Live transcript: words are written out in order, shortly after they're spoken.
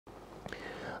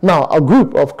Now, a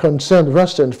group of concerned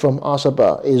residents from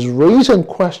Asaba is raising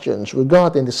questions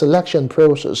regarding the selection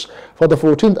process for the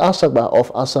 14th Asagba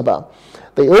of Asaba.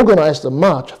 They organized a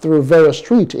march through various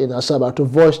streets in Asaba to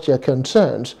voice their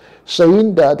concerns,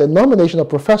 saying that the nomination of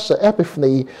Professor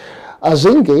Epiphany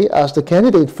Azinge as the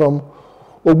candidate from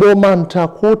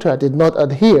Ogbomanta quota did not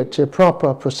adhere to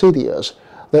proper procedures.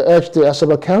 They urged the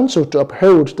Asaba Council to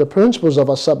uphold the principles of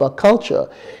Asaba culture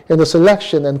in the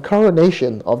selection and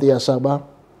coronation of the Asaba.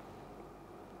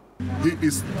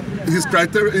 His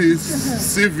criteria is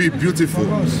CV beautiful,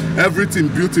 everything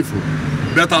beautiful.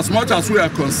 But as much as we are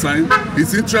concerned,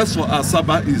 his interest for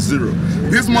Asaba is zero.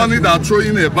 This money they are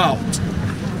throwing about,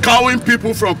 cowing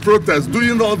people from protests,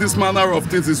 doing all this manner of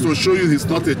things is to show you he's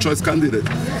not a choice candidate.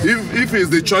 If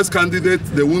he's the choice candidate,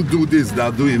 they won't do this they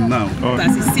are doing now.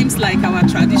 As it seems like our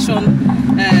tradition,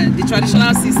 the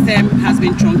traditional system has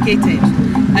been truncated.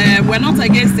 We're not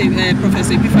against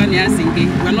Professor Epiphany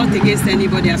Azinge. We're not against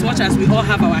anybody. As much as we all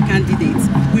have our candidates,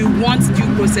 we want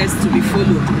due process to be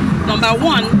followed. Number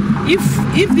one, if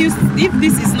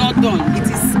this is not done, it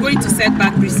is going to set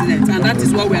back precedent, and that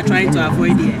is what we are trying to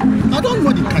avoid here. I don't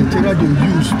know the criteria they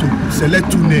use to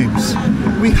select two names.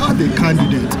 We have a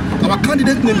candidate. Our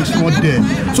candidate name is not there.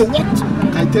 So what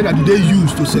criteria do they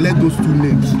use to select those two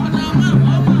names?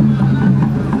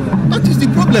 That is the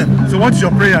problem. So what is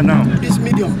your prayer now? This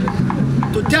medium,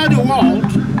 to tell the world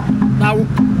that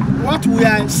what we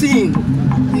are seeing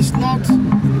is not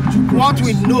what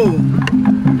we know.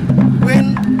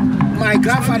 When my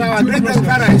grandfather or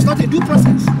great-grandfather, it's not a due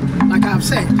process, like I have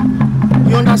said.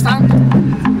 You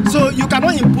understand? So you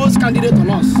cannot impose candidate on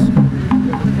us.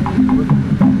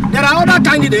 There are other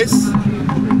candidates,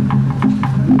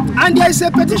 and there is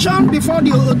a petition before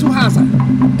the O2 House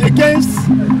against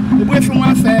the way from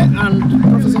welfare and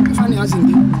Professor Epiphany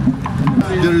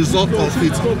Azinge. The result of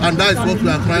it, and that is what we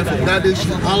are crying for. That they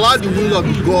should allow the will of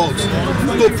the gods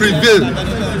to prevail,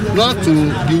 not to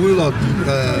the will of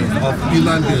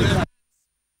human beings.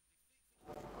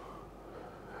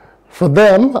 For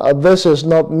them, this is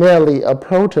not merely a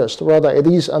protest, rather it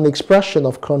is an expression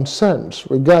of concerns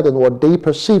regarding what they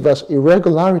perceive as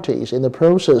irregularities in the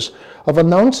process of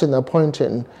announcing and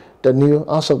appointing the new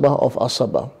Asagba of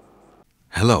Asaba.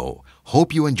 Hello,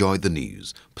 hope you enjoyed the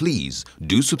news. Please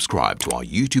do subscribe to our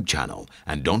YouTube channel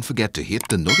and don't forget to hit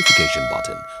the notification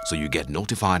button so you get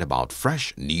notified about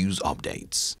fresh news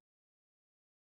updates.